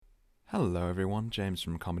Hello everyone, James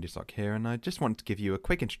from ComedySoc here, and I just wanted to give you a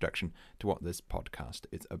quick introduction to what this podcast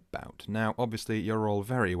is about. Now, obviously, you're all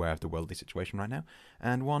very aware of the worldly situation right now,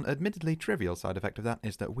 and one admittedly trivial side effect of that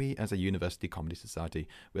is that we, as a university comedy society,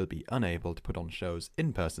 will be unable to put on shows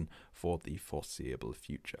in person for the foreseeable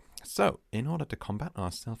future. So, in order to combat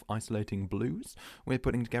our self-isolating blues, we're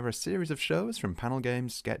putting together a series of shows from panel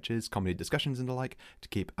games, sketches, comedy discussions and the like to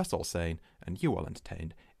keep us all sane and you all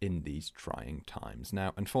entertained in these trying times.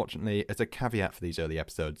 Now, unfortunately, as a caveat for these early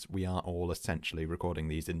episodes, we are all essentially recording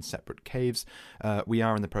these in separate caves. We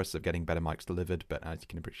are in the process of getting better mics delivered, but as you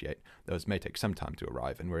can appreciate, those may take some time to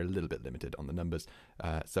arrive, and we're a little bit limited on the numbers.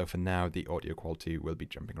 So for now, the audio quality will be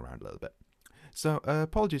jumping around a little bit. So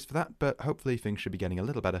apologies for that, but hopefully things should be getting a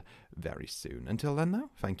little better very soon. Until then, though,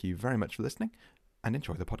 thank you very much for listening, and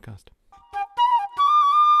enjoy the podcast.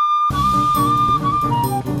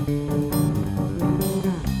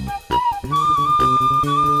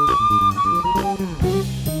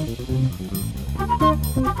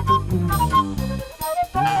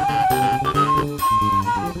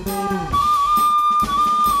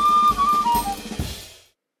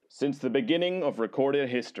 Since the beginning of recorded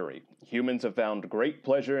history, humans have found great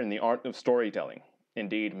pleasure in the art of storytelling.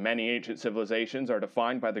 Indeed, many ancient civilizations are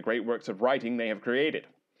defined by the great works of writing they have created.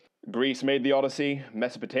 Greece made the Odyssey,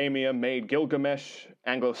 Mesopotamia made Gilgamesh,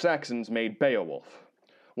 Anglo-Saxons made Beowulf.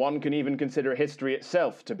 One can even consider history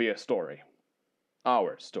itself to be a story.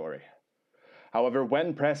 Our story. However,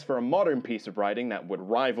 when pressed for a modern piece of writing that would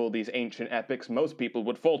rival these ancient epics, most people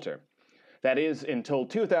would falter. That is, until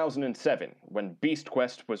 2007, when Beast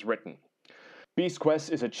Quest was written. Beast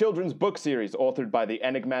Quest is a children's book series authored by the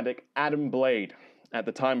enigmatic Adam Blade. At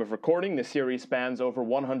the time of recording, the series spans over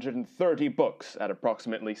 130 books at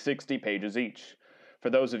approximately 60 pages each. For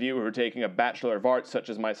those of you who are taking a Bachelor of Arts such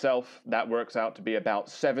as myself, that works out to be about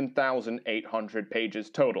 7,800 pages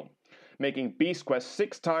total, making Beast Quest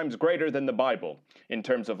 6 times greater than the Bible in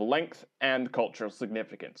terms of length and cultural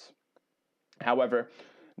significance. However,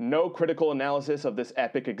 no critical analysis of this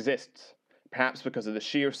epic exists, perhaps because of the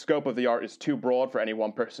sheer scope of the art is too broad for any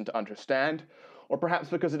one person to understand, or perhaps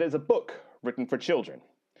because it is a book written for children.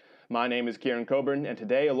 My name is Kieran Coburn, and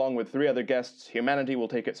today, along with 3 other guests, humanity will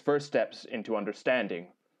take its first steps into understanding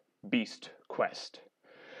Beast Quest.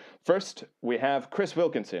 First, we have Chris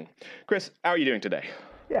Wilkinson. Chris, how are you doing today?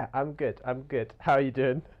 Yeah, I'm good. How are you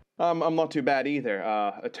doing? I'm not too bad either.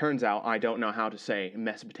 It turns out I don't know how to say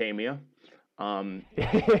Mesopotamia. But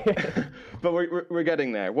we're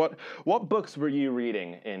getting there. What books were you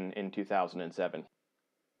reading in 2007?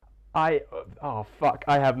 I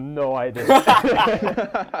have no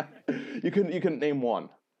idea. You couldn't name one.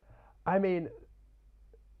 I mean,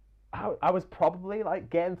 I was probably like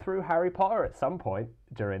getting through Harry Potter at some point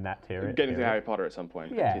during that period. Getting through Harry Potter at some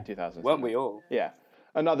point. Yeah. 2007. Weren't we all? Yeah.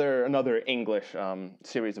 Another English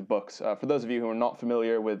series of books. For those of you who are not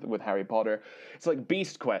familiar with Harry Potter, it's like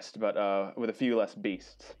Beast Quest, but with a few less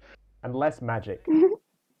beasts. And less magic.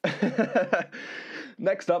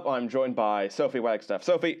 Next up, I'm joined by Sophie Wagstaff.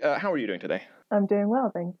 Sophie, how are you doing today? I'm doing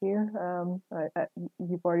well, thank you.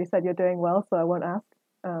 You've already said you're doing well, so I won't ask.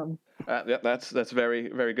 That's very,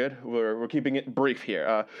 very good. We're keeping it brief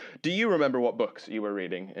here. Do you remember what books you were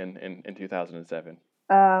reading in 2007?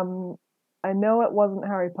 I know it wasn't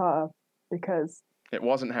Harry Potter because... It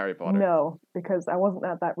wasn't Harry Potter? No, because I wasn't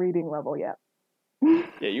at that reading level yet.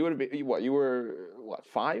 Yeah, you would have been... What, you were,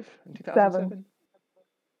 5 in 2007?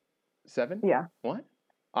 7? Yeah. What?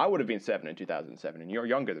 I would have been 7 in 2007, and you're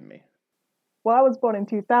younger than me. Well, I was born in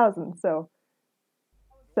 2000, so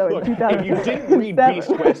Look, in 2000. if you didn't read Beast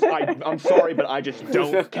Quest, I'm sorry, but I just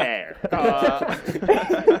don't care.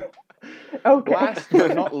 Okay. Last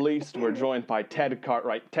but not least, we're joined by Ted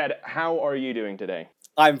Cartwright. Ted, how are you doing today?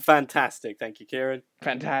 I'm fantastic, thank you, Kieran.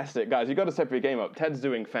 Fantastic. Guys, you've got to step your game up. Ted's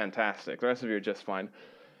doing fantastic. The rest of you are just fine.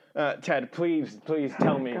 Ted, please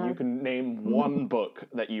tell me you can name one book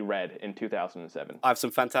that you read in 2007. I have some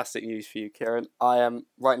fantastic news for you, Kieran. I am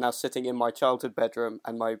right now sitting in my childhood bedroom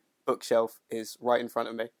and my bookshelf is right in front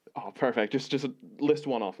of me. Oh, perfect. Just list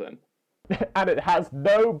one off then. And it has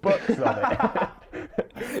no books on it.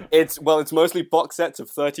 It's mostly box sets of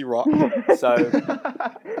 30 Rock, so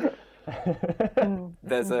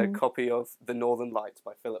there's a copy of The Northern Lights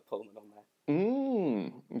by Philip Pullman on there.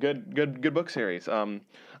 Good book series. I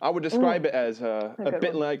would describe it as a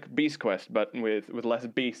bit like Beast Quest, but with less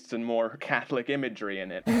beasts and more Catholic imagery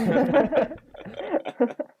in it.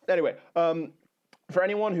 Anyway, for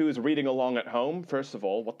anyone who is reading along at home, first of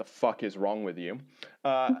all, what the fuck is wrong with you?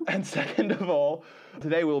 And second of all,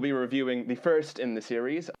 today we'll be reviewing the first in the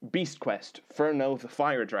series, Beast Quest, Furno the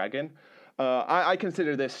Fire Dragon. I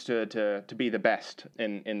consider this to be the best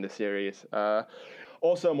in the series.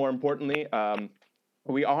 Also, more importantly,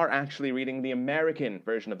 we are actually reading the American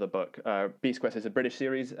version of the book. Beast Quest is a British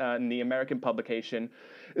series, and the American publication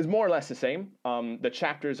is more or less the same. The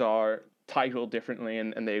chapters are titled differently,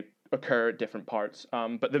 and they occur at different parts.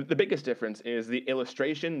 But the biggest difference is the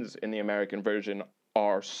illustrations in the American version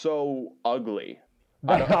are so ugly.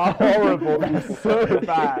 They are horrible. They're so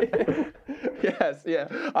bad. Yes, yeah.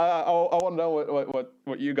 I want to know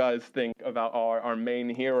what you guys think about our main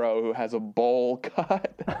hero who has a bowl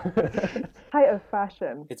cut. Height of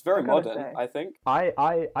fashion. It's very I gotta modern, say. I think.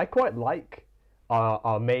 I quite like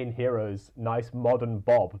our main hero's nice modern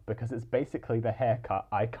bob because it's basically the haircut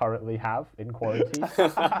I currently have in quarantine.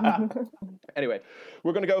 Anyway,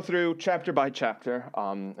 we're going to go through chapter by chapter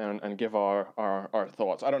and give our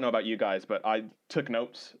thoughts. I don't know about you guys, but I took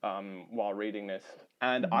notes while reading this.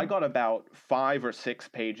 And I got about 5 or 6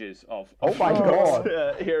 pages of Oh my notes,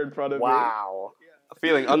 God. here in front of me. Wow. I'm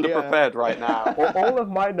feeling underprepared right now. All of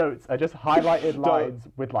my notes are just highlighted lines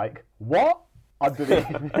with like, what? Underneath.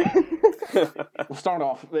 We'll start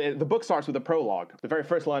off. The book starts with a prologue. The very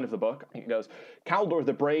first line of the book, it goes, Caldor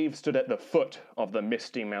the Brave stood at the foot of the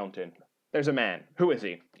misty mountain. There's a man. Who is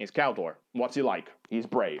he? He's Caldor. What's he like? He's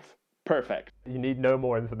brave. Perfect. You need no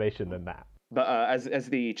more information than that. But as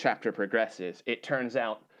the chapter progresses, it turns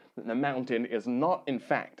out that the mountain is not, in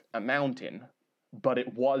fact, a mountain, but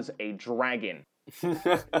it was a dragon.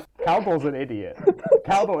 Caldor's an idiot.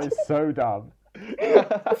 Caldor is so dumb.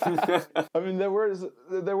 I mean, there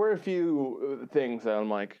were a few things that I'm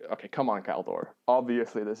like, okay, come on, Caldor.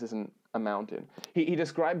 Obviously, this isn't a mountain. He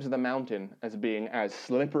describes the mountain as being as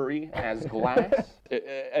slippery as glass.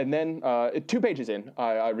 And then 2 pages in,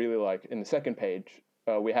 I really like, in the second page,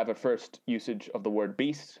 we have a first usage of the word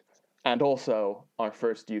beast, and also our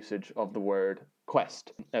first usage of the word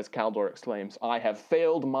quest. As Caldor exclaims, I have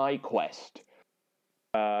failed my quest.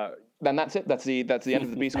 Then that's it. That's the end of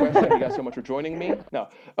the beast quest. Thank you guys so much for joining me. Now,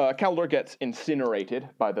 Caldor gets incinerated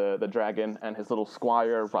by the dragon, and his little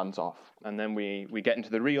squire runs off. And then we get into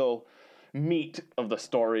the real meat of the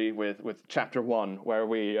story with chapter 1, where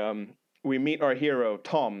we meet our hero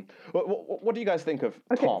Tom. What do you guys think of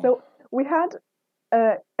Tom? So we had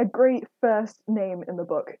a great first name in the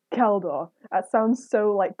book, Caldor. That sounds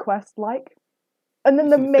so like quest-like. And then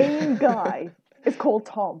the main guy is called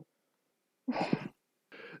Tom.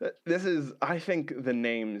 This is, I think, the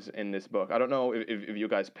names in this book. I don't know if you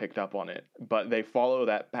guys picked up on it, but they follow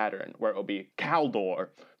that pattern where it'll be Caldor,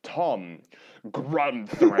 Tom,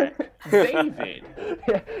 Grumthrak, David.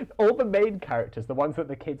 Yeah, all the main characters, the ones that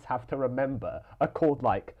the kids have to remember, are called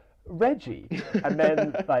like Reggie. And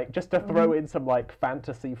then, like, just to throw in some like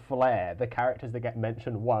fantasy flair, the characters that get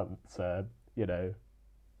mentioned once are,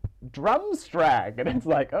 Drumstrag, and it's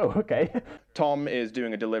like, oh, okay. Tom is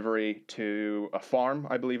doing a delivery to a farm,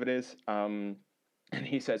 I believe it is, and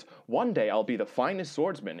he says, one day I'll be the finest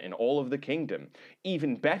swordsman in all of the kingdom,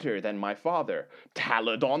 even better than my father,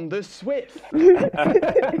 Taladon the Swift.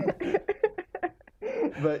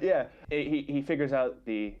 But yeah, he figures out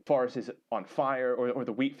the forest is on fire, or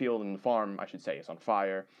the wheat field and the farm, I should say, is on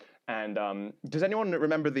fire. And does anyone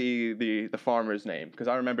remember the farmer's name? Because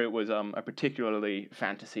I remember it was a particularly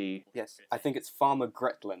fantasy... Yes, I think it's Farmer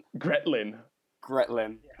Gretlin. Gretlin.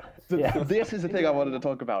 Yeah. This is the thing I wanted to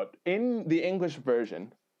talk about. In the English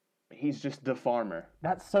version, he's just the farmer.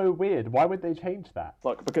 That's so weird. Why would they change that?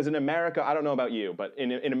 Look, because in America, I don't know about you, but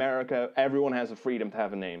in America, everyone has the freedom to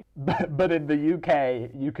have a name. But in the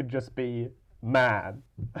UK, you could just be man.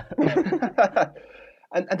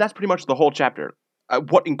 and that's pretty much the whole chapter.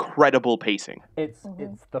 What incredible pacing. It's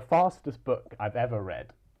the fastest book I've ever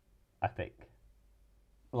read, I think.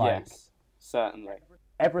 Yes, certainly.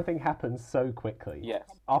 Everything happens so quickly. Yes.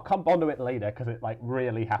 I'll come onto it later because it like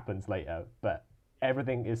really happens later, but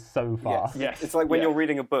everything is so fast. Yes. It's like when you're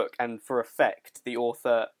reading a book and for effect, the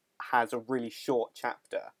author has a really short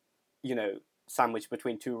chapter, sandwiched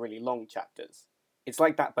between 2 really long chapters. It's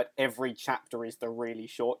like that, but every chapter is the really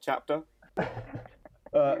short chapter.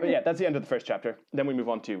 But yeah, that's the end of the first chapter. Then we move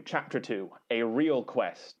on to chapter 2, A Real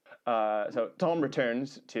Quest. So Tom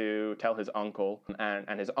returns to tell his uncle,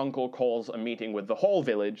 and his uncle calls a meeting with the whole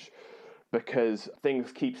village because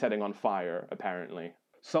things keep setting on fire, apparently.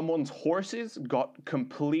 Someone's horses got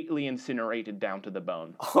completely incinerated down to the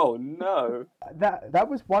bone. Oh, no. That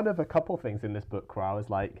was one of a couple things in this book where I was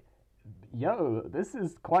like, yo, this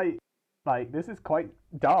is quite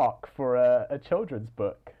dark for a children's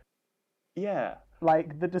book. Yeah.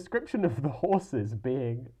 Like, the description of the horses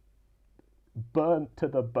being burnt to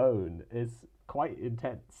the bone is quite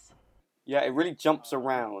intense. Yeah, it really jumps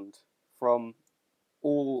around from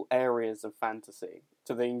all areas of fantasy,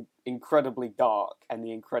 to the incredibly dark and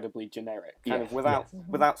the incredibly generic, kind of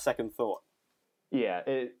without second thought. Yeah,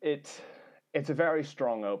 it's a very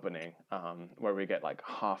strong opening, where we get like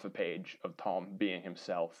half a page of Tom being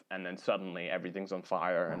himself, and then suddenly everything's on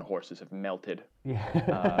fire and horses have melted.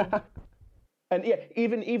 Yeah. And yeah,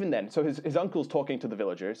 even then, so his uncle's talking to the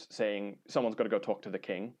villagers, saying someone's got to go talk to the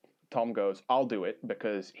king. Tom goes, "I'll do it,"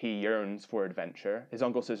 because he yearns for adventure. His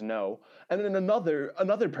uncle says no, and then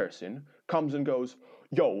another person comes and goes,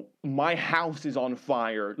 "Yo, my house is on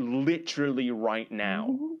fire, literally right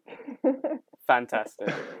now."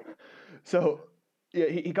 Fantastic. So yeah,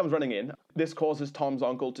 he comes running in. This causes Tom's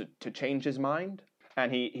uncle to change his mind,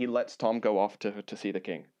 and he lets Tom go off to see the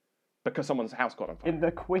king. Because someone's house got on fire. In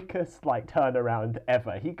the quickest turnaround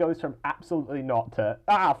ever, he goes from absolutely not to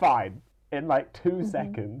fine in 2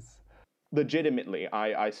 seconds. Legitimately,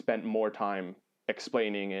 I spent more time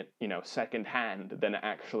explaining it, secondhand than it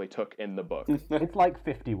actually took in the book. It's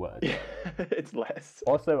 50 words. It's less.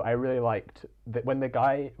 Also, I really liked that when the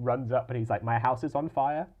guy runs up and he's like, "My house is on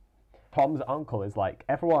fire," Tom's uncle is like,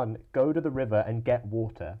 "Everyone, go to the river and get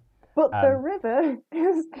water." But the river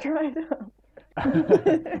is dried up.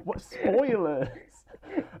 What spoilers?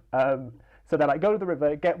 So they're like, "Go to the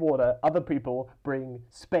river, get water." Other people bring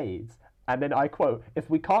spades, and then I quote, "If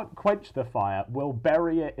we can't quench the fire, we'll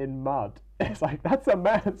bury it in mud." It's like, that's a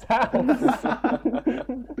man's house.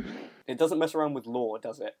 It doesn't mess around with law,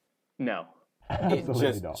 does it? No. It Absolutely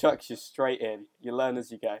just not. chucks you straight in. You learn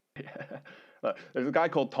as you go. Look, there's a guy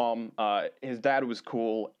called Tom. His dad was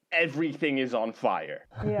cool. Everything is on fire.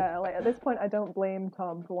 Yeah, at this point, I don't blame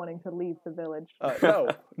Tom for wanting to leave the village.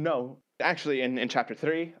 No. Actually, in chapter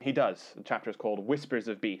 3, he does. The chapter is called Whispers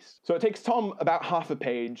of Beasts. So it takes Tom about half a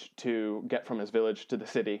page to get from his village to the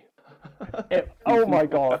city. Oh my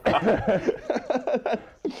god.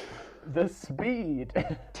 The speed.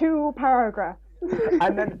 2 paragraphs.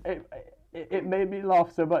 And then it made me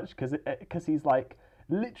laugh so much because he's like,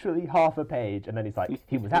 literally half a page, and then he's like,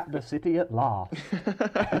 "He was at the city at last."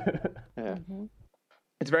 Yeah.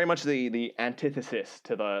 It's very much the antithesis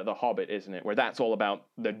to the Hobbit, isn't it? Where that's all about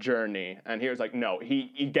the journey, and here's like, no,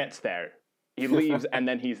 he gets there, he leaves, and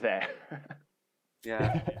then he's there.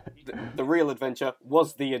 Yeah. The real adventure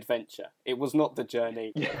was the adventure. It was not the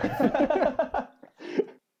journey.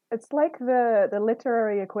 It's like the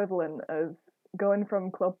literary equivalent of going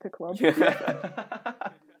from club to club.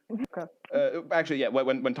 Actually, yeah.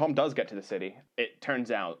 When Tom does get to the city, it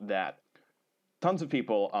turns out that tons of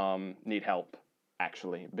people need help.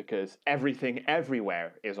 Actually, because everything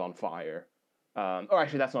everywhere is on fire. Or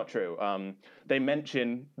actually, that's not true. They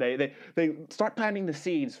mention they start planting the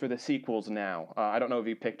seeds for the sequels now. I don't know if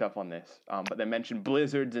you picked up on this, but they mention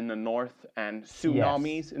blizzards in the north and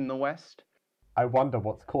tsunamis in the west. I wonder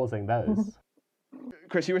what's causing those.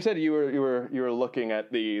 Chris, you said you were looking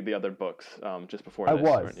at the other books just before this,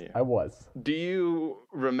 weren't you? I was. Do you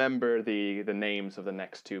remember the names of the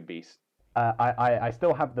next 2 beasts? I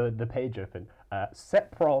still have the page open.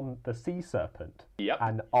 Sepron the sea serpent. Yep.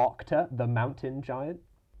 And Arcta the mountain giant.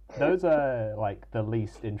 Those are the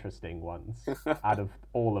least interesting ones out of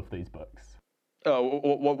all of these books. Oh,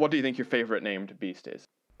 what do you think your favorite named beast is?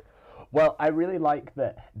 Well, I really like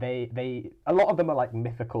that they a lot of them are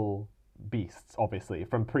mythical beasts, obviously,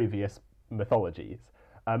 from previous mythologies.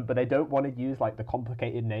 But they don't want to use the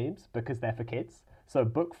complicated names because they're for kids. So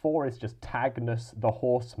book 4 is just Tagnus the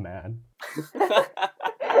Horseman.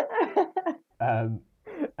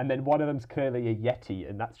 And then one of them's clearly a Yeti,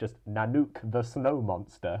 and that's just Nanook the Snow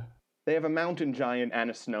Monster. They have a mountain giant and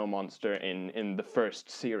a snow monster in the first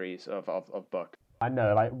series of books. I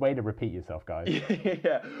know, way to repeat yourself, guys.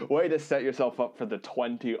 Yeah, way to set yourself up for the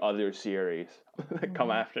 20 other series that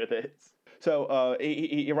come after this. So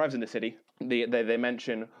he arrives in the city. They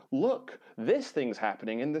mention, look, this thing's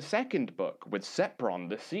happening in the second book with Sepron,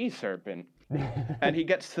 the sea serpent. And he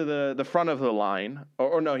gets to the front of the line.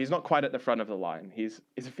 Or no, he's not quite at the front of the line. He's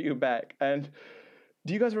a few back. And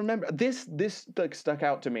do you guys remember? This stuck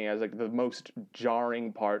out to me as the most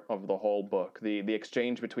jarring part of the whole book. The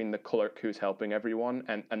exchange between the clerk who's helping everyone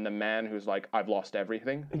and the man who's like, "I've lost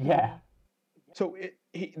everything." Yeah. So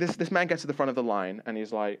this man gets to the front of the line and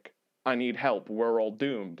he's like, "I need help. We're all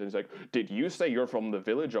doomed." And he's like, "Did you say you're from the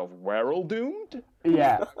village of We're all doomed?"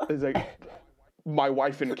 Yeah. He's like, "My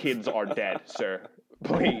wife and kids are dead, sir.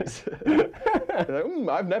 Please." Like,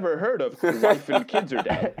 I've never heard of wife and kids are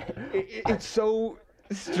dead. It's so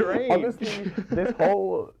strange. Honestly,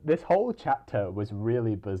 this whole chapter was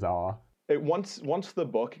really bizarre. Once the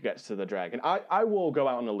book gets to the dragon, I will go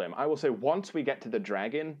out on a limb. I will say once we get to the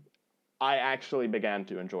dragon, I actually began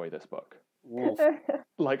to enjoy this book. Oof.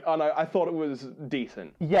 Like, and I thought it was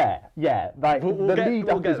decent. Yeah. Like, We'll the get- lead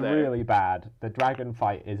we'll up get is there. really bad. The dragon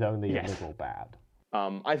fight is only Yes. a little bad.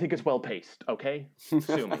 I think it's well paced, okay?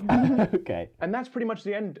 Sue me. Okay. And that's pretty much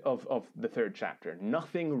the end of the third chapter.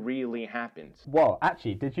 Nothing really happens. Well,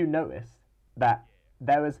 actually, did you notice that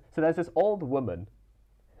there's this old woman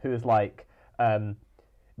who's like,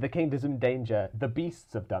 the kingdom's in danger, the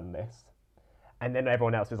beasts have done this. And then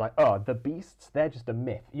everyone else is like, oh, the beasts, they're just a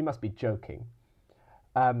myth. You must be joking.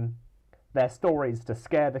 They're stories to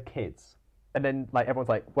scare the kids. And then like everyone's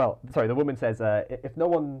like, well, sorry, the woman says, if no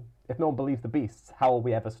one believes the beasts, how will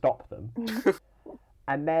we ever stop them?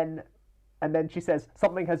 and then she says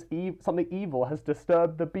something evil has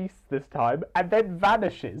disturbed the beasts this time, and then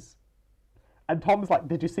vanishes. And Tom's like,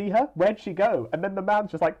 did you see her? Where'd she go? And then the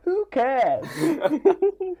man's just like, who cares?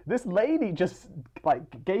 This lady just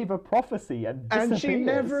like gave a prophecy and disappears. And she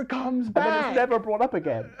never comes And then back. it's never brought up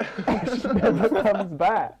again. She never comes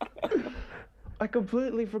back. I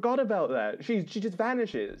completely forgot about that. She just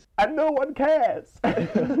vanishes. And no one cares.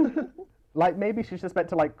 Like, maybe she's just meant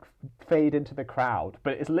to, like, fade into the crowd,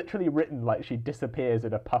 but it's literally written like she disappears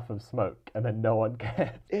in a puff of smoke, and then no one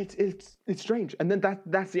cares. It's strange. And then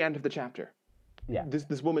that's the end of the chapter. Yeah.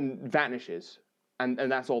 This woman vanishes, and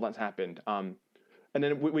that's all that's happened. And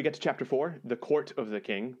then we get to chapter 4, the court of the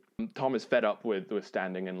king. Tom is fed up with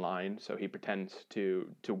standing in line, so he pretends to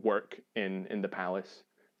work in the palace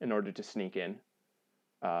in order to sneak in.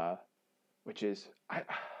 Which is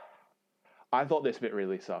I thought this bit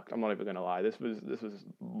really sucked. I'm not even gonna lie. This was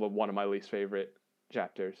one of my least favorite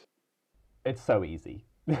chapters. It's so easy.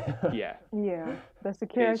 Yeah. Yeah, the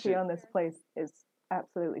security It's- on this place is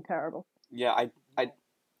absolutely terrible. Yeah,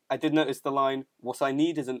 I did notice the line, what I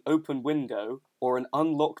need is an open window or an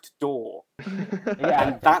unlocked door. Yeah.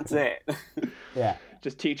 And that's it. Yeah.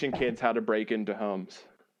 Just teaching kids how to break into homes.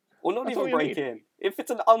 Or not That's even all you break need. in. If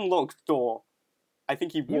it's an unlocked door, I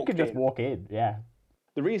think you You walk could just in. walk in, yeah.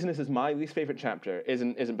 The reason this is my least favorite chapter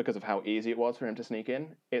isn't because of how easy it was for him to sneak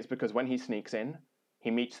in. It's because when he sneaks in,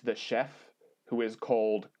 he meets the chef, who is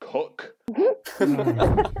called Cook.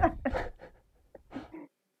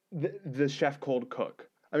 The chef called Cook.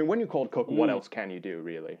 I mean, when you're called Cook, what else can you do,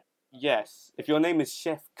 really? Yes, if your name is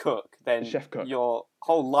Chef Cook, then Chef Cook. your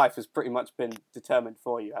whole life has pretty much been determined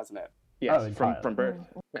for you, hasn't it? Yes, entirely. from birth.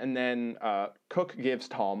 And then Cook gives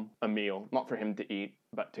Tom a meal, not for him to eat,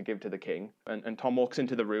 but to give to the king. And Tom walks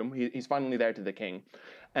into the room. He's finally there to the king.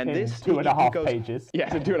 And In this 2.5 goes, pages.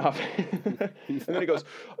 Yes, in 2.5. And then he goes,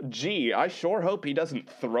 gee, I sure hope he doesn't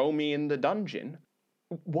throw me in the dungeon.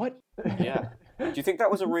 What? Yeah. Do you think that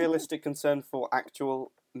was a realistic concern for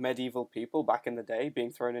actual medieval people back in the day,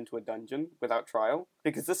 being thrown into a dungeon without trial?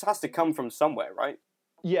 Because this has to come from somewhere, right?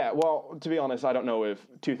 Yeah, well, to be honest, I don't know if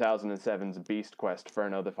 2007's Beast Quest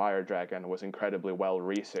Inferno the Fire Dragon was incredibly well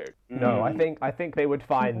researched. No, I think they would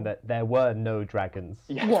find that there were no dragons.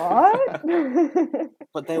 What?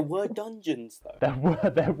 But there were dungeons, though.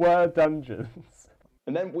 There were dungeons.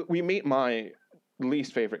 And then we meet my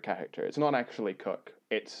least favorite character. It's not actually Cook.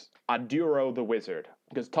 It's Aduro the Wizard.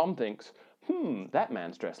 Because Tom thinks, that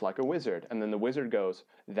man's dressed like a wizard. And then the wizard goes,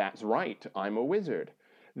 that's right, I'm a wizard.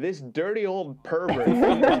 This dirty old pervert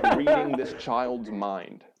is reading this child's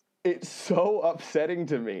mind. It's so upsetting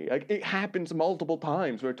to me. Like, it happens multiple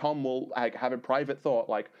times where Tom will have a private thought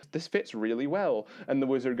like, this fits really well. And the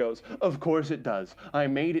wizard goes, of course it does. I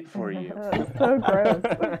made it for you. It's so gross.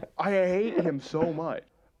 I hate him so much.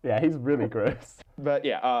 Yeah, he's really gross. But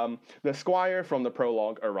yeah, the squire from the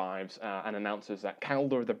prologue arrives and announces that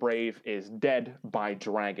Caldor the Brave is dead by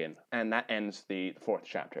dragon. And that ends the fourth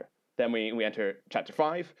chapter. Then we enter chapter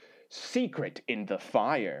 5, Secret in the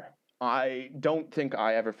Fire. I don't think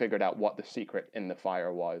I ever figured out what the secret in the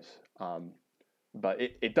fire was. But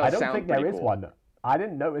it does I don't sound think pretty there is cool. one. I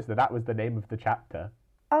didn't notice that was the name of the chapter.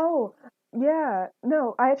 Oh, yeah.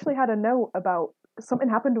 No, I actually had a note about something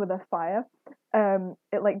happened with a fire.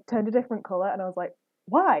 It like turned a different color, and I was like,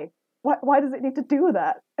 why? Why does it need to do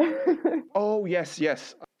that? Oh, yes.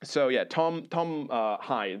 So yeah, Tom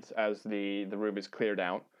hides as the room is cleared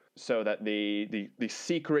out, so that the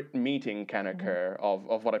secret meeting can occur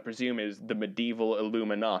of what I presume is the medieval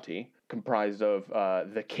Illuminati, comprised of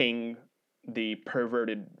the king, the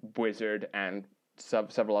perverted wizard, and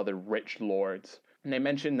several other rich lords. And they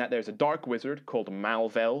mention that there's a dark wizard called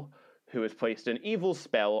Malvel, who has placed an evil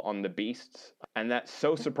spell on the beasts, and that's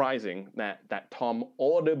so surprising that Tom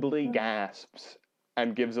audibly gasps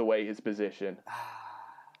and gives away his position.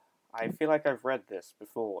 I feel like I've read this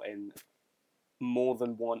before in more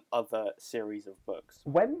than one other series of books.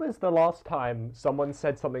 When was the last time someone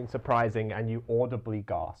said something surprising and you audibly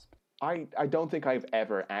gasped? I don't think I've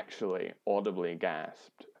ever actually audibly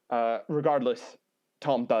gasped. Regardless,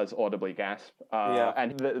 Tom does audibly gasp,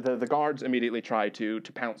 and the guards immediately try to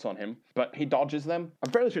pounce on him, but he dodges them.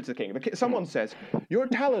 I'm fairly sure it's the king. Someone says, "You're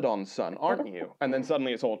Taladon's son, aren't you?" And then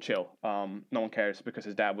suddenly it's all chill. No one cares because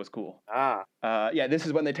his dad was cool. Yeah, this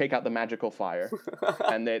is when they take out the magical fire,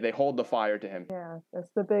 and they hold the fire to him. Yeah, that's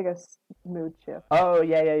the biggest mood shift. Oh,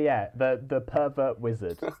 yeah. The pervert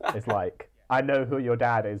wizard is like, I know who your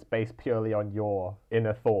dad is based purely on your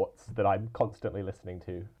inner thoughts that I'm constantly listening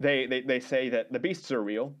to. They say that the beasts are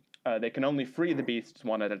real. They can only free the beasts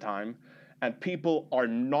one at a time, and people are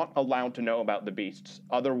not allowed to know about the beasts.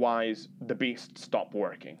 Otherwise, the beasts stop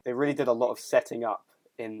working. They really did a lot of setting up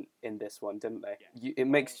in this one, didn't they? It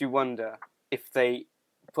makes you wonder if they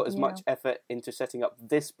put as much effort into setting up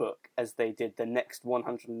this book as they did the next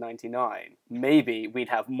 199. Maybe we'd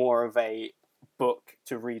have more of a book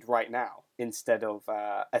to read right now instead of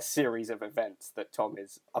a series of events that Tom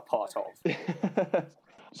is a part of.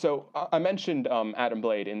 So I mentioned Adam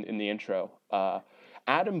Blade in the intro.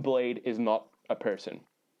 Adam Blade is not a person.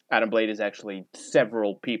 Adam Blade is actually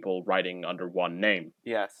several people writing under one name.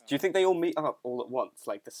 Yes. Do you think they all meet up all at once,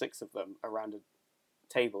 like the 6 of them around a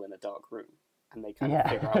table in a dark room, and they kind of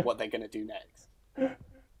figure out what they're going to do next?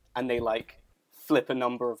 And they like flip a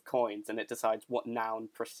number of coins, and it decides what noun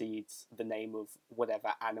precedes the name of whatever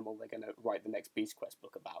animal they're going to write the next Beast Quest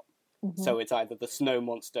book about. Mm-hmm. So it's either the snow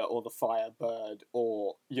monster or the fire bird,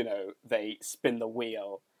 or, they spin the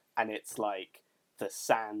wheel, and it's like the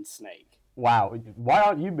sand snake. Wow, why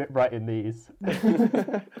aren't you writing these?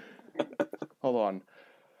 Hold on.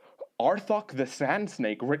 Arthok the Sand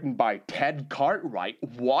Snake, written by Ted Cartwright.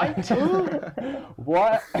 What?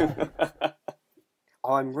 What?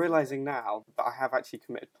 I'm realising now that I have actually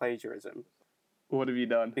committed plagiarism. What have you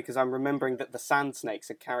done? Because I'm remembering that the Sand Snakes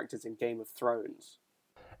are characters in Game of Thrones.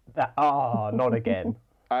 Not again.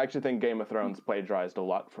 I actually think Game of Thrones plagiarized a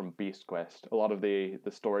lot from Beast Quest. A lot of the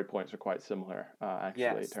story points are quite similar, actually,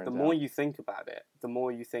 yes, it turns the out. more you think about it, the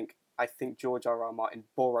more you think, I think George R.R. Martin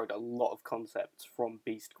borrowed a lot of concepts from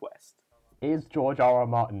Beast Quest. Is George R.R.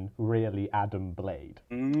 Martin really Adam Blade?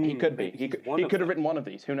 He could be. He could have written one of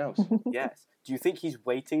these. Who knows? Yes. Do you think he's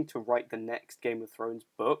waiting to write the next Game of Thrones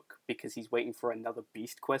book because he's waiting for another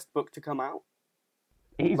Beast Quest book to come out?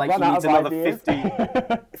 He's like run he out needs of another ideas.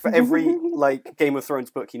 50 for every Game of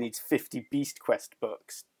Thrones book. He needs 50 Beast Quest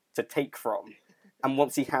books to take from, and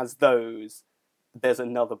once he has those, there's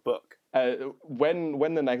another book.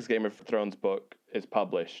 When the next Game of Thrones book is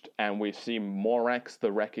published and we see Morax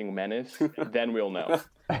the Wrecking Menace, then we'll know.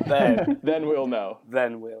 Then we'll know.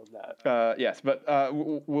 Then we'll know. Yes, but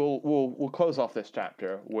we'll close off this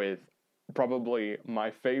chapter with probably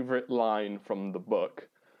my favorite line from the book,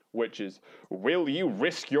 which is, "Will you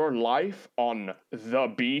risk your life on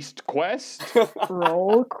the Beast Quest?"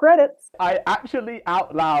 Roll credits. I actually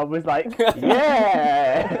out loud was like,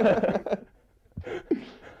 yeah!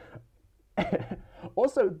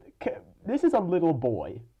 Also, this is a little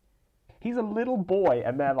boy. He's a little boy,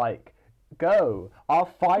 and they're like, go, our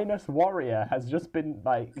finest warrior has just been,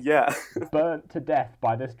 burnt to death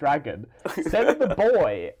by this dragon. Send the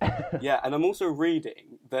boy! Yeah, and I'm also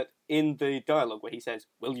reading that in the dialogue where he says,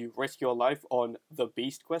 will you risk your life on the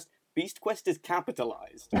Beast Quest? Beast Quest is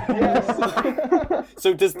capitalized. Yes.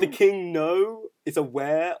 So does the king know, is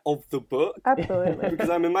aware of the book? Absolutely. Because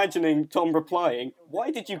I'm imagining Tom replying,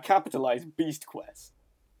 why did you capitalize Beast Quest?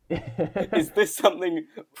 Is this something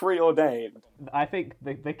preordained? I think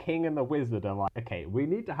the king and the wizard are like, okay, we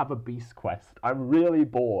need to have a Beast Quest. I'm really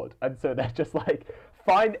bored. And so they're just like,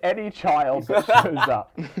 find any child that shows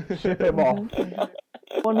up. Ship him off.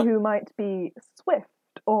 One who might be swift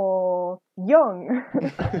or young.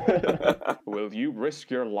 Will you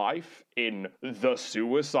risk your life in the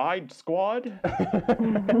Suicide Squad?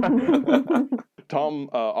 Tom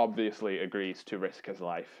obviously agrees to risk his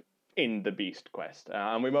life in the Beast Quest.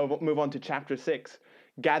 And we move on to Chapter 6,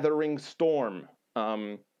 Gathering Storm.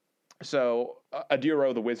 So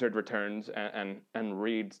Aduro the wizard returns and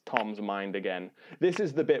reads Tom's mind again. This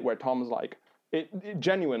is the bit where Tom's like, it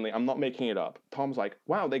genuinely, I'm not making it up. Tom's like,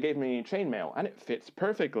 wow, they gave me chainmail and it fits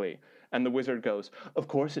perfectly. And the wizard goes, of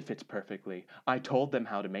course it fits perfectly. I told them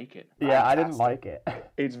how to make it. Yeah, I didn't like it.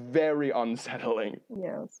 It's very unsettling.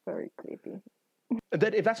 Yeah, it's very creepy.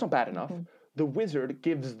 That if that's not bad enough, the wizard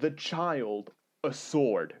gives the child a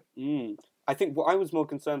sword. I think what I was more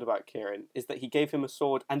concerned about, Kieran, is that he gave him a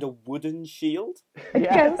sword and a wooden shield.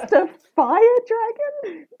 Against a fire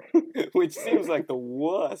dragon? Which seems like the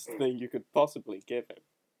worst thing you could possibly give him.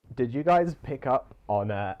 Did you guys pick up on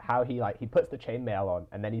how he puts the chainmail on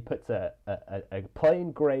and then he puts a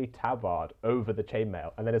plain grey tabard over the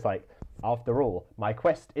chainmail and then it's like, after all, my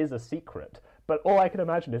quest is a secret. But all I can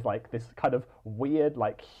imagine is like this kind of weird,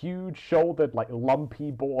 like huge-shouldered, like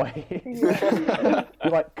lumpy boy who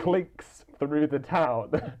like clinks through the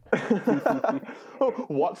town.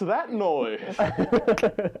 What's that noise?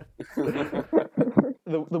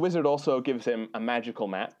 The wizard also gives him a magical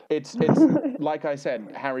map. It's like I said,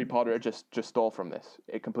 Harry Potter just stole from this.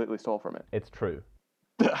 It completely stole from it. It's true.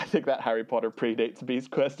 I think that Harry Potter predates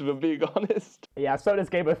Beast Quest, if I'm being honest. Yeah, so does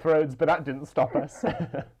Game of Thrones, but that didn't stop us.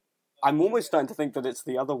 I'm almost starting to think that it's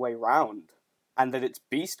the other way round, and that it's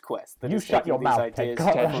Beast Quest that You is shut taking your these mouth, ideas.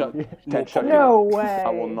 Ted, shut No your- way. I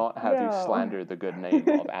will not have you No. slander the good name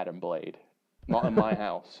of Adam Blade. Not in my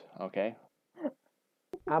house, okay?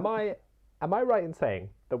 Am I right in saying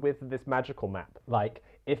that with this magical map, like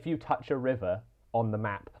if you touch a river on the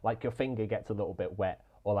map, like your finger gets a little bit wet,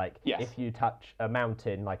 or like Yes. if you touch a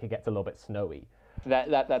mountain, like it gets a little bit snowy?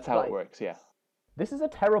 That's how Like- it works, yeah. This is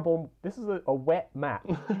a wet map.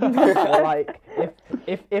 Or like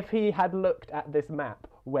if he had looked at this map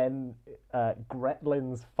when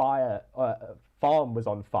Gretlin's farm was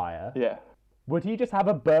on fire, Yeah. would he just have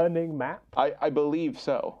a burning map? I believe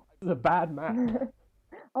so. This is a bad map.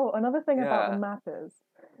 Oh, another thing about Yeah. the map is,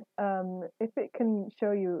 if it can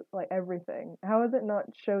show you like everything, how has it not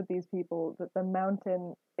showed these people that the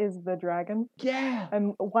mountain is the dragon? Yeah.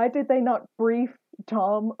 And why did they not brief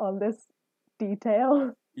Tom on this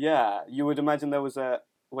detail? Yeah, you would imagine there was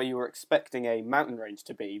where you were expecting a mountain range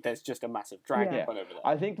to be, there's just a massive dragon Yeah. over there.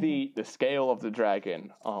 I think the scale of the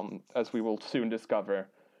dragon, as we will soon discover,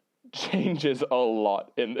 changes a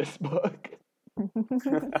lot in this book.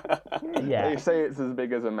 Yeah. They say it's as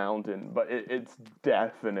big as a mountain, but it's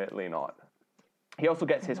definitely not. He also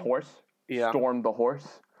gets his horse, Yeah. Storm the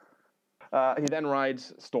horse. He then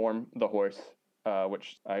rides Storm the horse,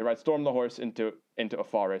 he rides Storm the horse into a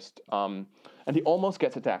forest, and he almost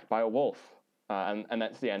gets attacked by a wolf, and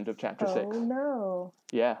that's the end of chapter 6. Oh no,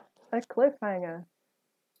 Yeah. a cliffhanger.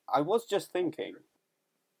 I was just thinking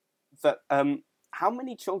that how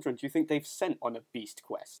many children do you think they've sent on a Beast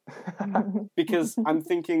Quest? Because I'm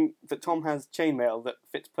thinking that Tom has chainmail that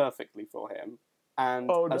fits perfectly for him, and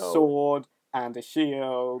Oh, no. a sword and a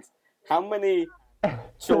shield. How many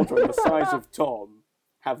children the size of Tom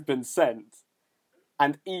have been sent?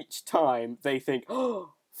 And each time they think,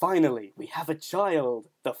 oh, finally, we have a child.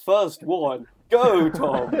 The first one. Go,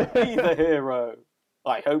 Tom. Be the hero.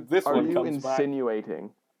 I hope this Are one you comes back.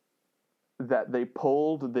 insinuating that they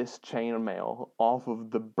pulled this chainmail off of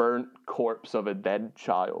the burnt corpse of a dead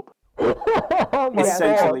child? Oh my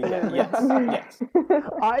Essentially, God. yes.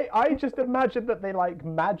 I just imagined that they like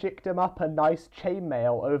magicked him up a nice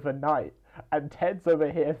chainmail overnight, and Ted's over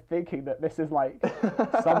here thinking that this is like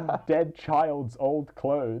some dead child's old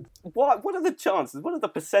clothes. What are the chances? What are the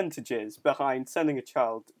percentages behind sending a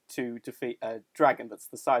child to defeat a dragon that's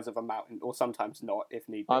the size of a mountain, or sometimes not, if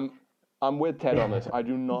need be? I'm with Ted on this. I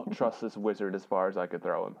do not trust this wizard as far as I could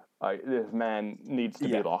throw him. This man needs to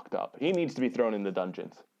be locked up. He needs to be thrown in the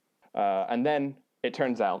dungeons. And then it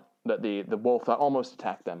turns out that the wolf that almost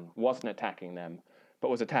attacked them wasn't attacking them, but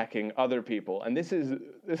was attacking other people. And this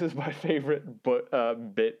is my favorite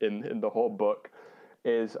bit in the whole book,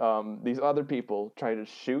 is these other people try to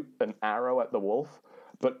shoot an arrow at the wolf,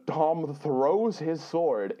 but Tom throws his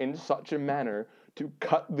sword in such a manner to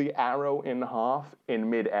cut the arrow in half in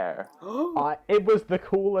midair. It was the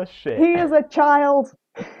coolest shit. He is a child.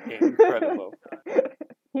 Incredible.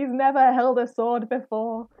 He's never held a sword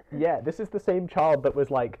before. Yeah, this is the same child that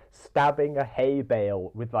was like stabbing a hay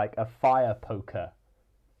bale with like a fire poker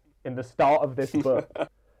in the start of this book.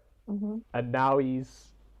 And now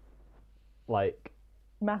he's like,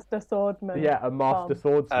 Master swordsman. yeah, a master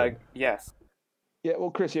swordsman. Yes. Yeah,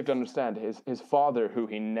 well, Chris, you have to understand, his father, who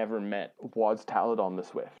he never met, was Taladon the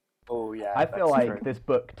Swift. Oh, yeah. I feel that's like true. this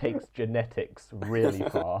book takes genetics really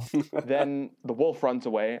far. Then the wolf runs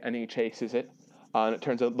away, and he chases it, and it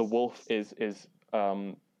turns out the wolf is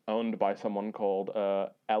owned by someone called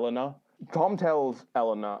Elena. Tom tells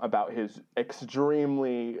Elena about his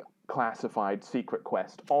extremely classified secret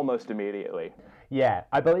quest almost immediately. Yeah,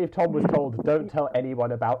 I believe Tom was told, don't tell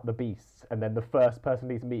anyone about the beasts, and then the first person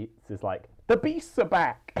he meets is like, the beasts are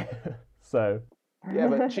back! So, Yeah,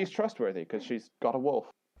 but she's trustworthy because she's got a wolf.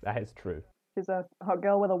 that is true. She's a hot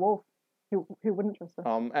girl with a wolf. Who wouldn't trust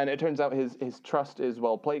her? And it turns out his trust is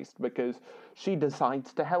well placed because she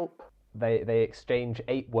decides to help. They exchange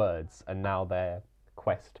 8 words, and now they're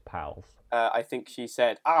quest pals. I think she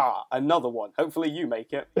said, another one. Hopefully you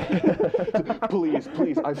make it.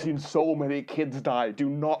 Please, I've seen so many kids die. Do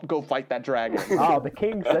not go fight that dragon. The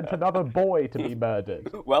king sent another boy to be murdered.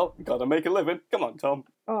 Well, gotta make a living. Come on, Tom.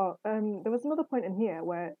 There was another point in here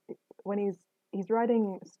where when he's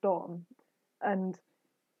riding Storm, and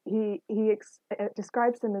he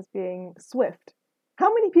describes him as being swift.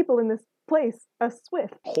 How many people in this place are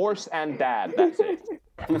swift? Horse and dad, that's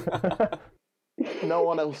it. No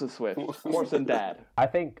one else is swift. Horse and dad. I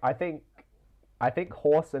think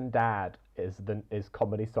Horse and Dad is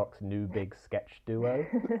ComedySoc's new big sketch duo.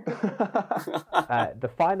 The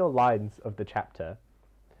final lines of the chapter,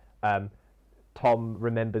 Tom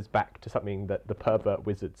remembers back to something that the pervert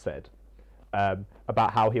wizard said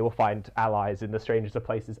about how he will find allies in the strangest of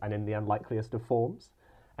places and in the unlikeliest of forms.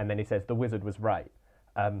 And then he says the wizard was right.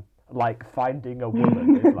 Like finding a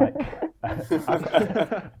woman is like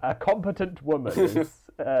a competent woman is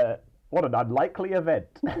what an unlikely event.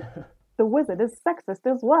 The wizard is sexist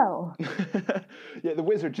as well. Yeah, the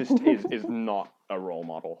wizard just is not a role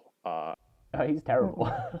model. He's terrible.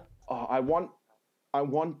 I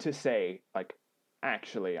want to say, like,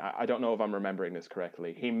 actually, I don't know if I'm remembering this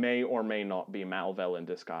correctly. He may or may not be Malvel in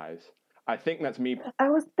disguise. I think that's me. I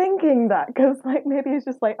was thinking that because, like, maybe it's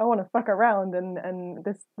just like I want to fuck around, and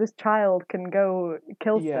this child can go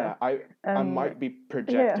kill stuff. Yeah, I might be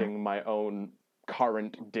projecting my own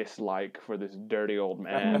current dislike for this dirty old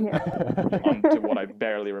man onto what I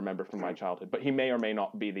barely remember from my childhood. But he may or may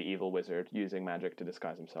not be the evil wizard using magic to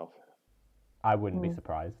disguise himself. I wouldn't be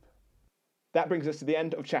surprised. That brings us to the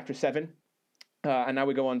end of chapter 7. And now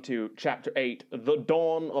we go on to chapter 8, The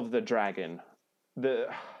Dawn of the Dragon.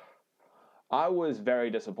 I was very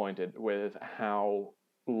disappointed with how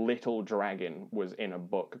little dragon was in a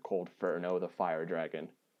book called Furno, the Fire Dragon.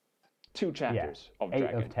 2 chapters of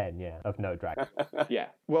dragon. 8 of 10, of no dragon. Yeah.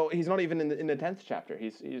 Well, he's not even in the 10th chapter.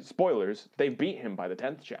 He's spoilers. They beat him by the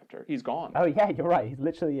 10th chapter. He's gone. Oh yeah, you're right. He's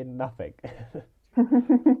literally in nothing. He's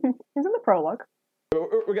in the prologue.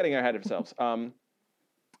 We're getting ahead of ourselves.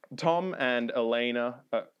 Tom and Elena.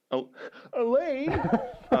 Elaine?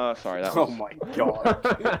 Sorry, that was... Oh my god.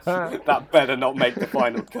 That better not make the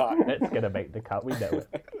final cut. It's going to make the cut, we know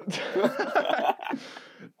it.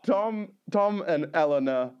 Tom and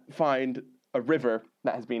Elena find a river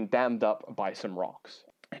that has been dammed up by some rocks.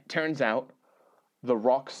 It turns out the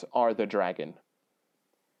rocks are the dragon.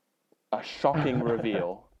 A shocking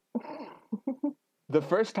reveal. The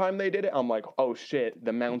first time they did it, I'm like, oh shit,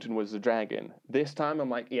 the mountain was the dragon. This time, I'm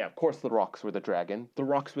like, yeah, of course the rocks were the dragon. The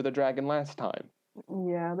rocks were the dragon last time.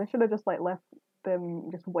 Yeah, they should have just, like, left them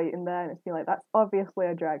just waiting there and it's be like, that's obviously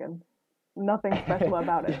a dragon. Nothing special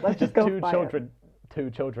about it. Let's just go fight it. Two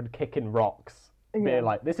children kicking rocks. Being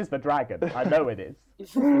like, this is the dragon. I know it is.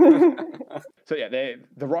 So yeah,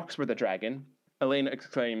 the rocks were the dragon. Elena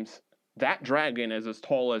exclaims, that dragon is as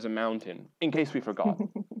tall as a mountain, in case we forgot.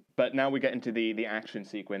 But now we get into the action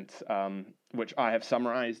sequence, which I have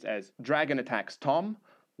summarized as dragon attacks Tom,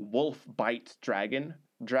 wolf bites dragon,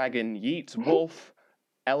 dragon yeets wolf,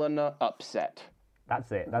 Elena upset.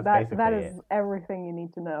 That's it. That's basically that is everything you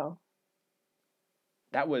need to know.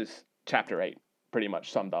 That was chapter 8, pretty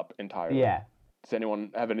much summed up entirely. Yeah. Does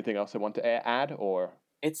anyone have anything else they want to add, or?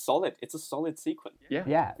 It's solid. It's a solid sequence. Yeah.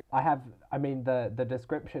 Yeah. I mean, the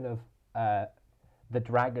description of the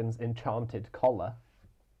dragon's enchanted collar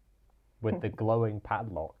with the glowing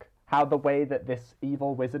padlock. How the way that this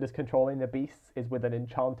evil wizard is controlling the beasts is with an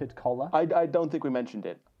enchanted collar. I don't think we mentioned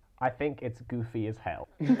it. I think it's goofy as hell.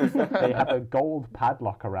 They have a gold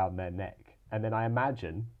padlock around their neck. And then I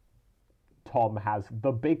imagine Tom has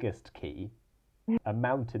the biggest key, a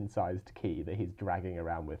mountain-sized key that he's dragging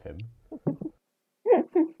around with him.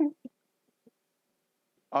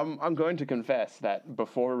 I'm going to confess that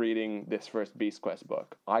before reading this first Beast Quest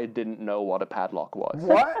book, I didn't know what a padlock was.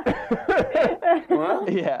 What?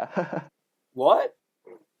 What? Yeah. What?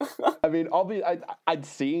 I mean, I'd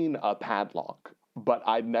seen a padlock, but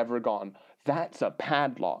I'd never gone, that's a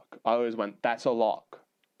padlock. I always went, that's a lock.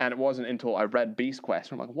 And it wasn't until I read Beast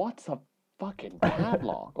Quest, where I'm like, what's a fucking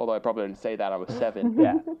padlock? Although I probably didn't say that, I was 7.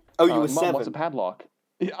 Yeah. Oh, you were Mum, 7? what's a padlock?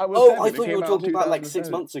 Yeah, I was Oh, 7. I It thought you came were out talking in about like 6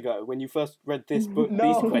 2007. months ago when you first read this book, No.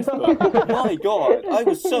 Beast Quest book. My god, I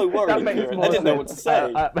was so worried. That makes Kieran. more I didn't know what to sense.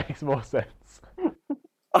 say. That makes more sense.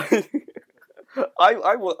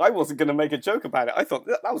 I wasn't going to make a joke about it. I thought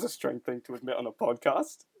that was a strange thing to admit on a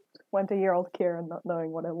podcast. 20-year-old Kieran not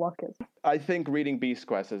knowing what a lock is. I think reading Beast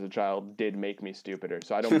Quest as a child did make me stupider,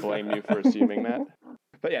 so I don't blame you for assuming that.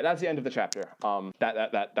 But yeah, that's the end of the chapter.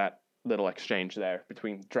 That little exchange there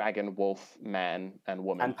between dragon, wolf, man, and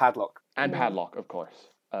woman. And padlock. And padlock, of course.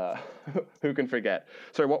 Who can forget?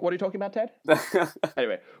 Sorry, what are you talking about, Ted?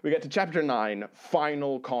 Anyway, we get to Chapter 9,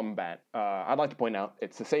 Final Combat. I'd like to point out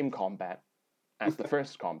it's the same combat as the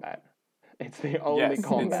first combat. It's the only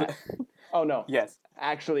combat. Oh, no. Yes.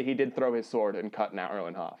 Actually, he did throw his sword and cut an arrow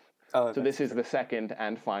in half. Oh, So this is the second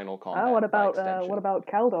and final combat. What by about extension.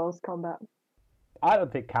 Caldor's combat? I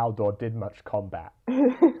don't think Caldor did much combat.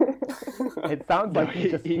 It sounds like he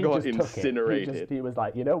got just took incinerated. it. He was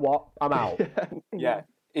like, you know what? I'm out. Yeah.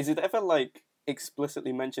 Is it ever, like,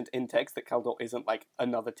 explicitly mentioned in text that Caldor isn't, like,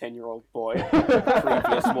 another 10-year-old boy? The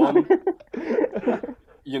previous one?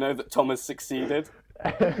 You know, that Tom has succeeded?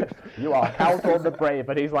 You are Caldor the Brave,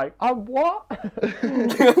 and he's like, what?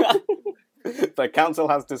 The council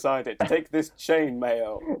has decided. Take this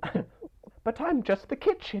chainmail. But I'm just the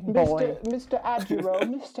kitchen boy. Mr.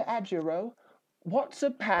 Adjuro, what's a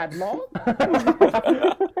padlock?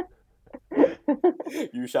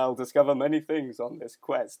 You shall discover many things on this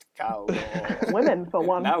quest, Caldor. Women, for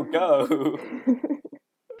one. Now go.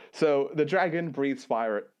 So the dragon breathes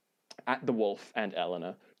fire at the wolf and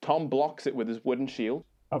Eleanor. Tom blocks it with his wooden shield.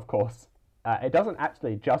 Of course. It doesn't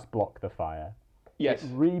actually just block the fire. Yes. It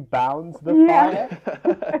rebounds the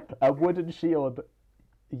fire. A wooden shield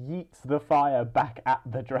yeets the fire back at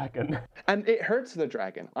the dragon. And it hurts the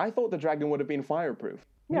dragon. I thought the dragon would have been fireproof.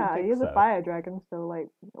 Yeah, think he's so? a fire dragon, so like,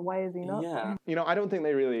 why is he not? Yeah. You know, I don't think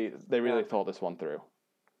they really thought this one through.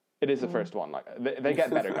 It is the first one. Like they get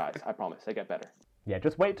better, guys. I promise, they get better. Yeah,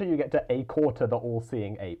 just wait till you get to a quarter the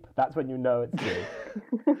all-seeing ape. That's when you know it's good.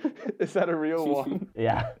 Is that a real one?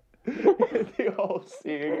 Yeah. The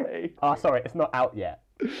all-seeing ape. Oh, sorry, it's not out yet.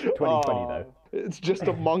 2020 though. It's just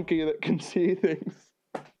a monkey that can see things.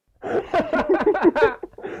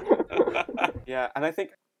 Yeah, and I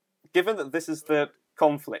think, given that this is the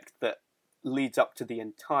conflict that leads up to the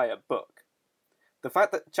entire book, the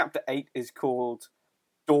fact that Chapter 8 is called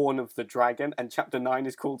Dawn of the Dragon and Chapter 9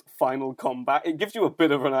 is called Final Combat, it gives you a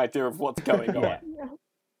bit of an idea of what's going on. Yeah.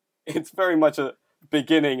 It's very much a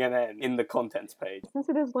beginning and end in the contents page. Since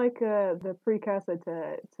it is like the precursor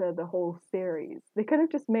to the whole series, they could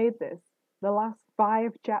have just made this the last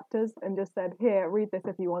 5 chapters and just said, here, read this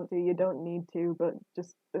if you want to. You don't need to, but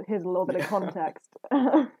just here's a little bit of context.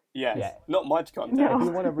 Yes, Yeah. not much context. No. If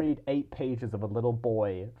you want to read 8 pages of a little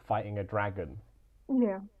boy fighting a dragon,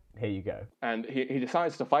 Yeah. here you go. And he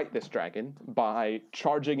decides to fight this dragon by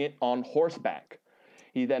charging it on horseback.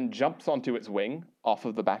 He then jumps onto its wing, off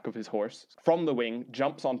of the back of his horse. From the wing,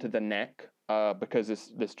 jumps onto the neck, because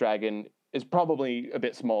this dragon is probably a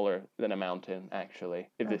bit smaller than a mountain, actually,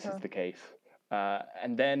 if this is the case.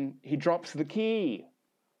 And then he drops the key.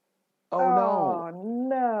 Oh, no. Oh,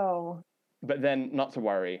 no. But then, not to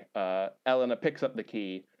worry, Eleanor picks up the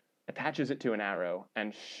key, attaches it to an arrow,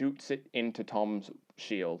 and shoots it into Tom's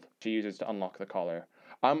shield. She uses to unlock the collar.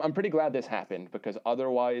 I'm pretty glad this happened, because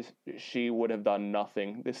otherwise she would have done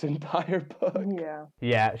nothing this entire book. Yeah.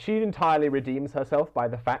 Yeah, she entirely redeems herself by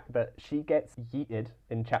the fact that she gets yeeted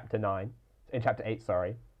in chapter 8,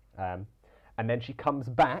 sorry. And then she comes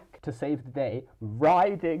back to save the day,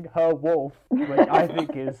 riding her wolf, which I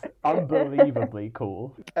think is unbelievably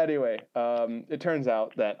cool. Anyway, it turns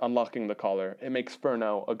out that unlocking the collar, it makes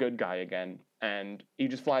Furno a good guy again, and he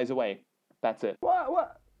just flies away. That's it.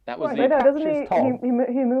 What? That was Wait, the... Wait, no, doesn't captures Tom.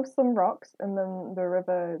 he moves some rocks and then the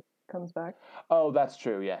river comes back? Oh, that's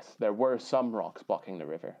true, yes. There were some rocks blocking the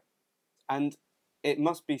river. And it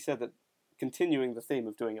must be said that, continuing the theme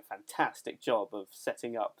of doing a fantastic job of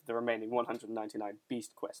setting up the remaining 199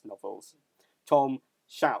 Beast Quest novels, Tom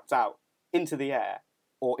shouts out into the air,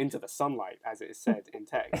 or into the sunlight, as it is said in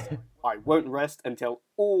text, I won't rest until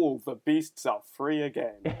all the beasts are free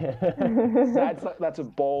again. That's a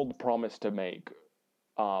bold promise to make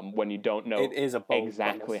when you don't know It is a bold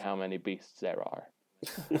exactly promise. how many beasts there are.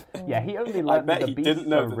 Yeah, he only I learned that bet the he beasts didn't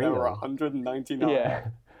know were that there were real. 199. Yeah.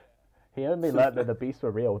 He only learned that the beasts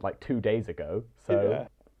were real like 2 days ago, so...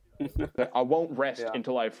 I won't rest Yeah.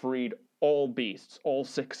 until I've freed all beasts, all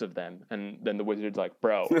 6 of them. And then the wizard's like,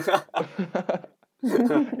 bro,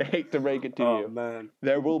 I hate to break it to Oh, you. man.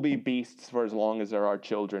 There will be beasts for as long as there are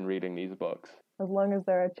children reading these books. As long as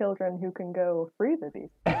there are children who can go free the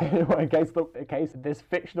beast. in case this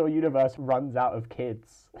fictional universe runs out of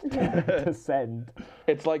kids to send.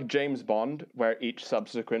 It's like James Bond, where each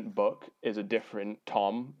subsequent book is a different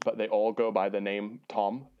Tom, but they all go by the name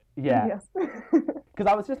Tom. Yeah, Yes. because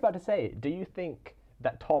I was just about to say, do you think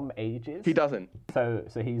that Tom ages? He doesn't. So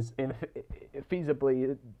he's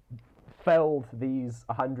feasibly felled these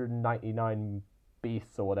 199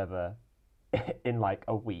 beasts or whatever in like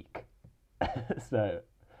a week. So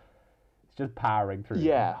it's just powering through.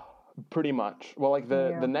 Yeah, Pretty much. Well, like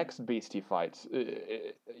the next beast he fights,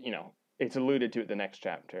 it's alluded to at the next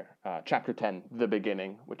chapter. Chapter 10, The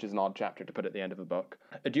Beginning, which is an odd chapter to put at the end of a book.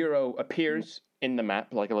 Adiro appears in the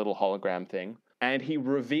map like a little hologram thing, and he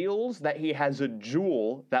reveals that he has a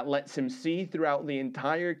jewel that lets him see throughout the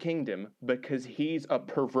entire kingdom because he's a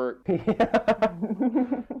pervert.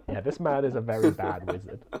 Yeah, this man is a very bad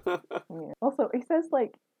wizard. Yeah. Also, he says,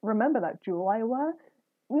 like, remember that jewel I wear?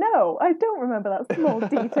 No, I don't remember that small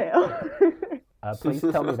detail. Please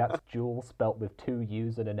tell me that's jewel spelt with 2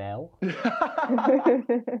 U's and an L.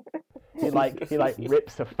 He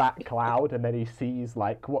rips a fat cloud and then he sees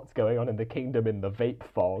like what's going on in the kingdom in the vape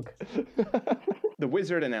fog. The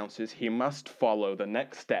wizard announces he must follow the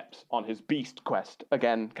next steps on his beast quest,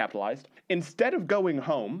 again capitalized. Instead of going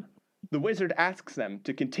home, the wizard asks them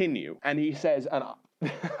to continue, and he says, and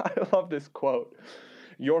I love this quote,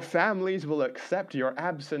 "Your families will accept your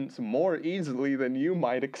absence more easily than you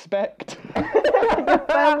might expect." Your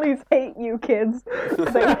families hate you, kids.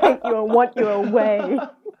 They hate you and want you away.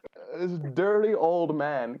 This dirty old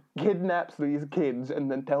man kidnaps these kids and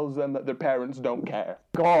then tells them that their parents don't care.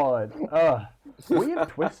 God, we have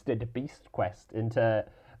twisted Beast Quest into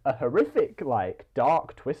a horrific, like,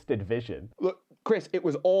 dark, twisted vision. Look, Chris, it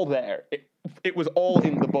was all there. It was all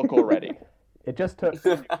in the book already. It just took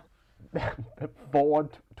 4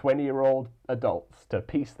 20-year-old adults to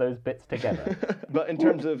piece those bits together. But in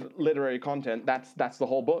terms of literary content, that's the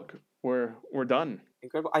whole book. We're done.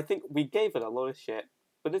 Incredible. I think we gave it a lot of shit,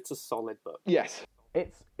 but it's a solid book. Yes.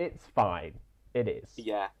 It's fine. It is.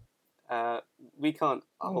 Yeah. We can't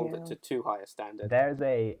hold it to too high a standard. There's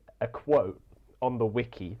a quote on the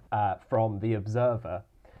wiki from The Observer,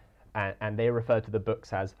 and they refer to the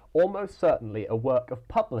books as almost certainly a work of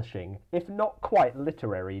publishing, if not quite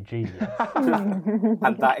literary genius.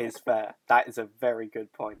 And that is fair. That is a very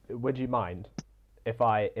good point. Would you mind if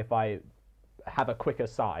I have a quick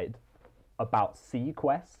aside about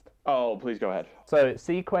Sequest? Oh, please go ahead. So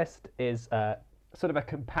Sequest is sort of a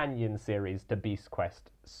companion series to Beast Quest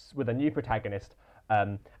with a new protagonist,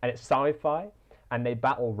 and it's sci-fi, and they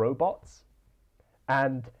battle robots.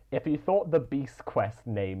 And if you thought the Beast Quest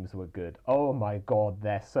names were good, oh my god,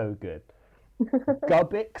 they're so good.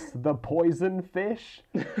 Gubbix, the poison fish.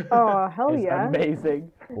 Oh, hell is yeah.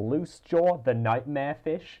 amazing. Loosejaw, the nightmare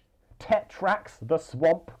fish. Tetrax, the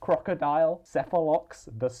swamp crocodile. Cephalox,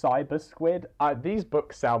 the cyber squid. These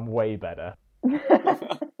books sound way better.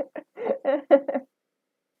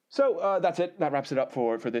 So that's it. That wraps it up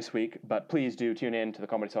for this week. But please do tune in to the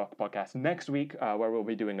ComedySoc podcast next week, where we'll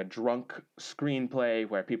be doing a drunk screenplay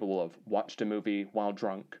where people will have watched a movie while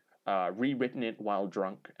drunk, rewritten it while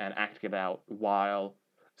drunk, and acted it out while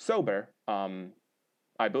sober.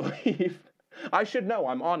 I believe. I should know.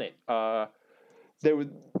 I'm on it. Do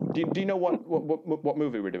you know what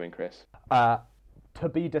movie we're doing, Chris? To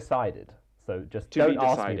be decided. So just don't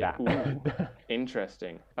ask me that. Ooh,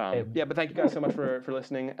 interesting. Yeah, but thank you guys so much for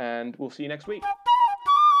listening, and we'll see you next week.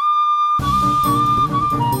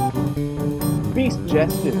 Beast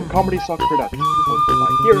Jest is a ComedySoc production, hosted by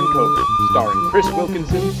Kieran Cover, starring Chris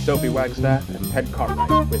Wilkinson, Sophie Wagstaff, and Ted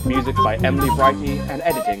Cartwright, with music by Emily Brighty and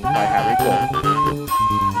editing by Harry Cole.